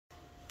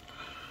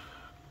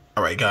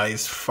All right,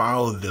 guys,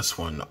 file this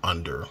one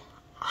under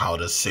how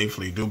to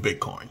safely do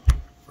Bitcoin,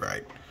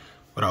 right?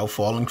 Without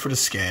falling for the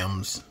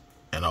scams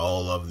and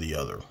all of the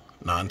other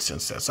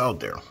nonsense that's out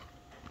there.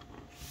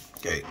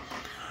 Okay,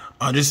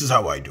 this is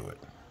how I do it.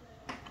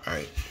 All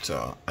right,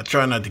 so I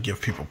try not to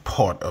give people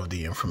part of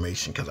the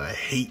information because I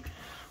hate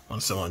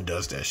when someone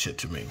does that shit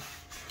to me.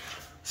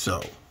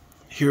 So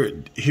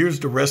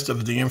here's the rest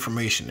of the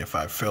information if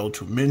I fail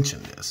to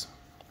mention this.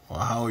 Well,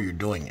 how are you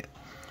doing it?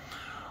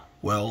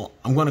 Well,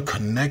 I'm going to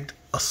connect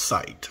a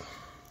site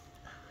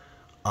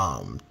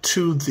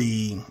to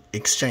the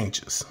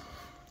exchanges,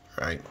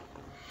 right?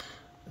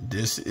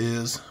 This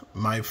is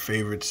my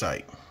favorite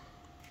site.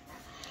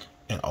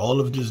 And all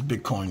of this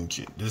Bitcoin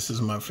shit, this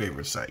is my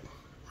favorite site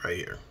right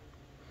here.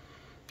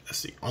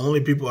 That's the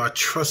only people I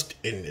trust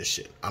in this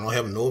shit. I don't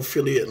have no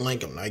affiliate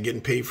link. I'm not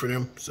getting paid for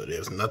them. So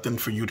there's nothing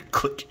for you to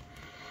click.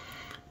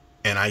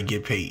 And I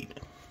get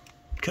paid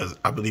because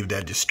I believe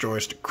that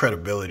destroys the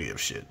credibility of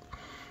shit.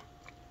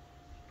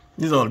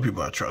 These are the only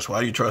people I trust.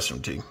 Why do you trust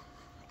them, T?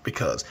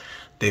 Because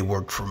they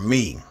work for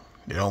me.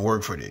 They don't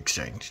work for the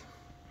exchange.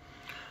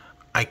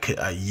 I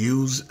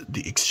use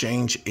the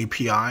exchange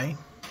API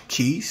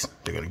keys.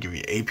 They're going to give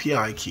you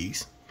API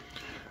keys,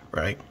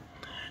 right?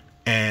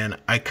 And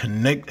I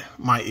connect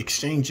my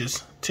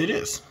exchanges to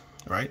this,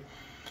 right?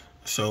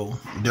 So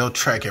they'll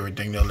track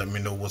everything. They'll let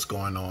me know what's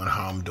going on,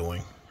 how I'm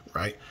doing,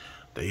 right?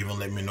 They even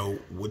let me know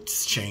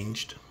what's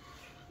changed,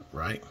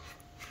 right?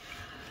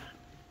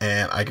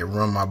 And I can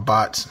run my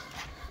bots,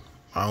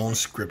 my own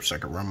scripts. I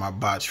can run my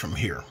bots from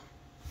here,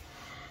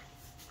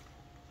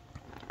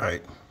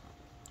 right?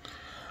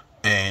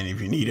 And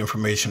if you need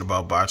information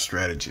about bot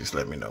strategies,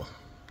 let me know.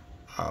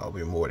 I'll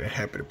be more than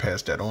happy to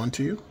pass that on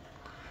to you,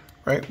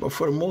 right? But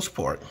for the most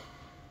part,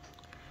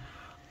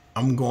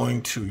 I'm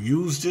going to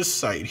use this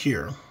site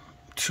here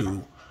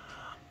to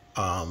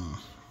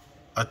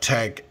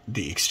attack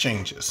the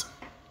exchanges,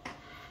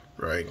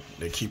 right?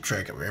 They keep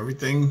track of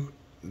everything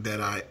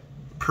that I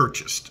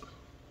purchased.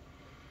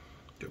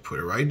 They put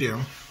it right there.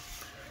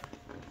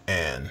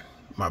 And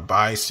my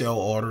buy sell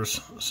orders,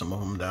 some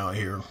of them down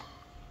here,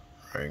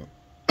 right?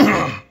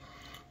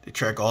 They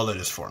track all of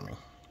this for me.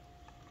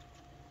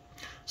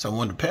 So I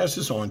wanted to pass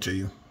this on to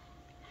you,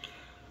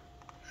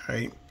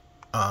 right?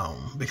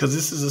 Because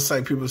this is a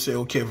site people say,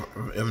 okay,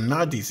 if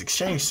not these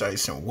exchange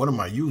sites, then what am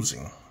I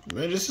using?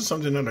 Well, this is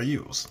something that I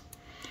use.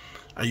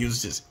 I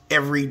use this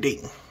every day,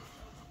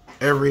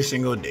 every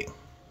single day,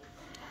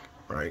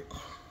 right?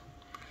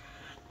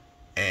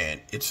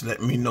 And it's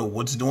letting me know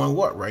what's doing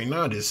what right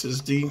now. This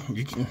is you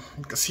can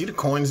see the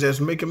coins that's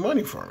making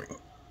money for me.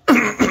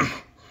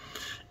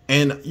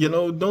 And you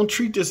know, don't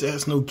treat this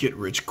as no get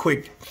rich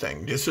quick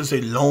thing. This is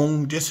a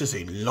long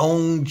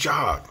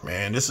jog,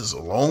 man. This is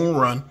a long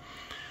run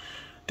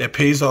that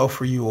pays off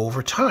for you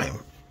over time.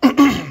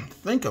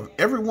 Think of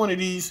every one of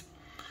these.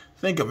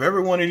 Think of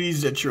every one of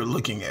these that you're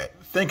looking at.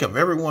 Think of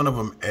every one of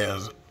them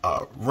as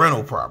a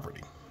rental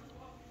property.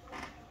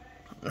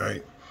 All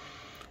right.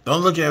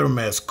 Don't look at them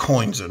as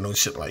coins or no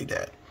shit like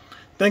that.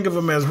 Think of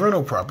them as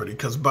rental property,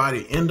 because by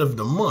the end of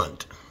the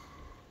month,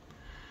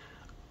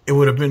 it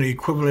would have been the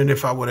equivalent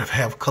if I would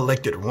have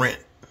collected rent,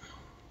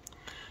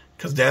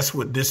 because that's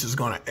what this is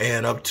going to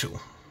add up to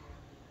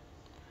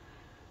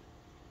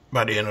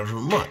by the end of the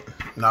month.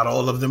 Not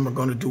all of them are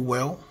going to do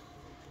well.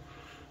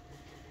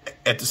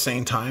 At the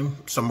same time,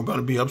 some are going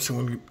to be up,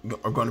 some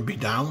are going to be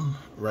down,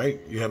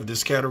 right? You have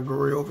this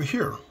category over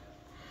here.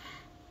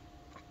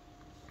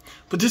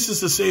 But this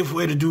is a safe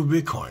way to do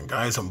Bitcoin,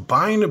 guys. I'm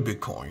buying a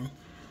Bitcoin,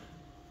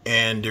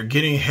 and they're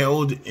getting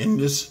held in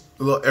this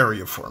little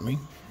area for me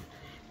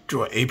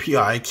through an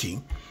API key.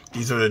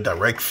 These are the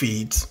direct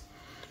feeds,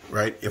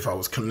 right? If I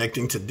was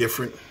connecting to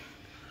different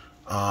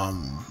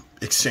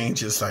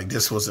exchanges, like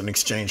this was an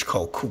exchange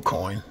called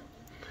KuCoin.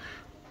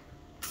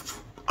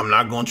 I'm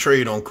not going to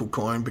trade on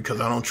KuCoin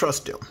because I don't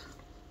trust them.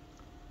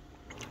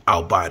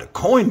 I'll buy the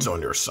coins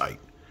on their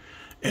site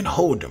and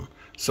hold them.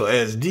 So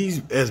as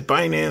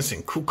Binance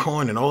and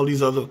KuCoin and all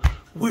these other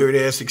weird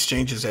ass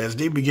exchanges, as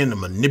they begin to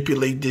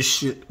manipulate this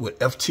shit with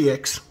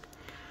FTX,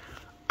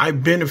 I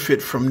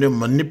benefit from them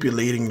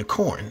manipulating the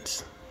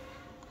coins.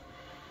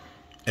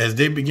 As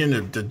they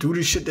begin to do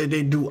the shit that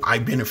they do, I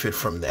benefit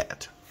from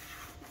that,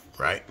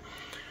 right?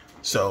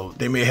 So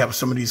they may have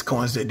some of these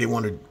coins that they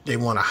want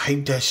to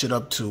hype that shit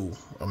up to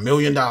 $1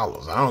 million. I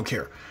don't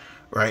care,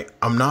 right?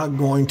 I'm not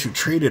going to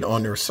trade it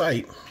on their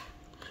site.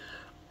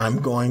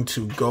 I'm going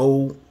to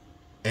go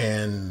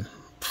and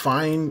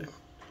find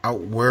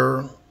out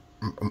where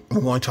I'm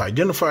going to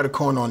identify the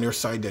coin on their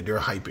site that they're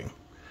hyping.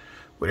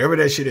 Whatever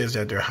that shit is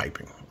that they're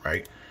hyping,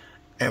 right?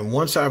 And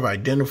once I've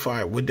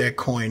identified what that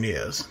coin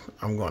is,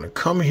 I'm going to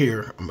come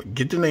here. I'm going to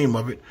get the name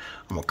of it.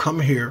 I'm going to come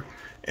here,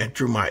 and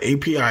through my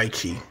API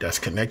key that's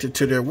connected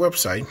to their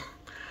website,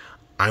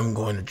 I'm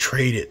going to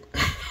trade it.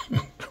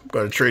 I'm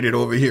going to trade it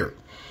over here,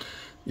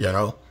 you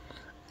know?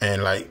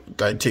 And like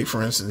take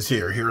for instance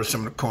here are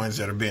some of the coins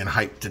that are being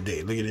hyped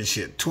today. Look at this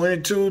shit,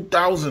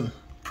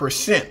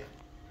 22,000%,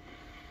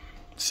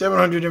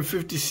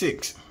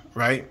 756,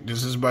 right?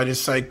 This is by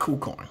this site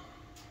KuCoin.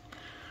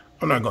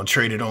 I'm not going to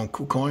trade it on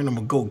KuCoin. I'm going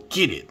to go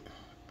get it.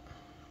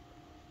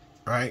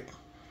 Right?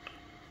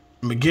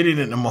 I'm going to get it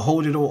and I'm going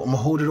to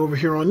hold it over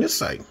here on this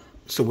site.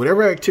 So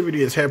whatever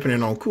activity is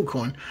happening on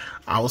KuCoin,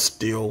 I'll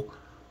still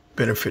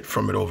benefit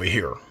from it over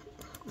here.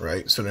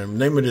 Right? So the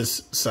name of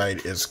this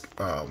site is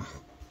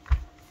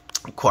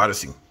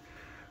Quodcy.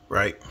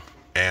 Right?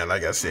 And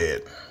like I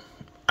said,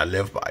 I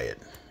live by it.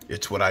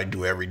 It's what I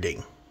do every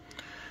day.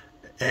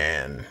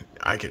 And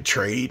I can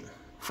trade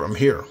from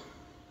here.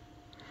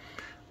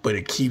 But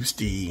it keeps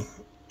the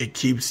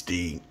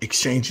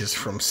exchanges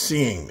from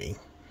seeing me,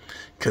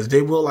 because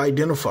they will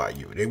identify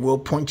you. They will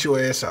point your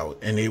ass out,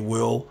 and they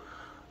will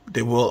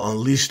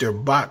unleash their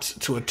bots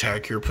to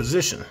attack your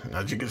position.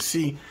 As you can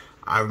see,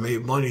 I've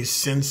made money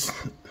since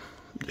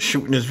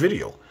shooting this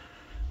video.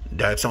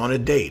 That's on a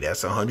day.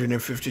 That's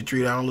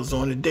 $153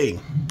 on a day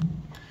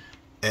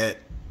at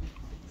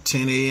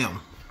 10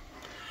 a.m.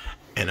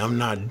 And I'm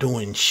not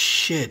doing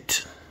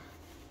shit.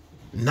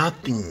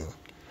 Nothing.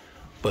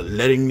 But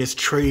letting this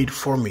trade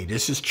for me.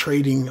 This is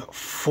trading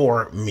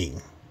for me.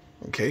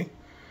 Okay?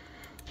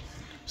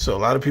 So a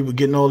lot of people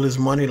getting all this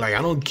money. Like,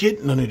 I don't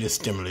get none of this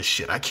stimulus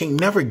shit. I can't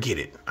never get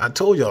it. I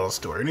told y'all a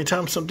story.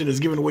 Anytime something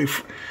is given away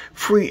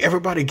free,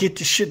 everybody get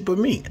the shit but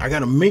me. I got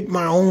to make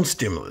my own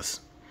stimulus.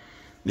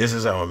 This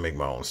is how I make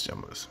my own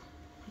stimulus.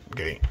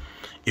 Okay?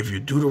 If you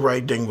do the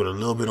right thing with a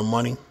little bit of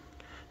money,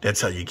 that's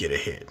how you get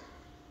ahead.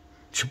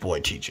 It's your boy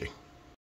TJ.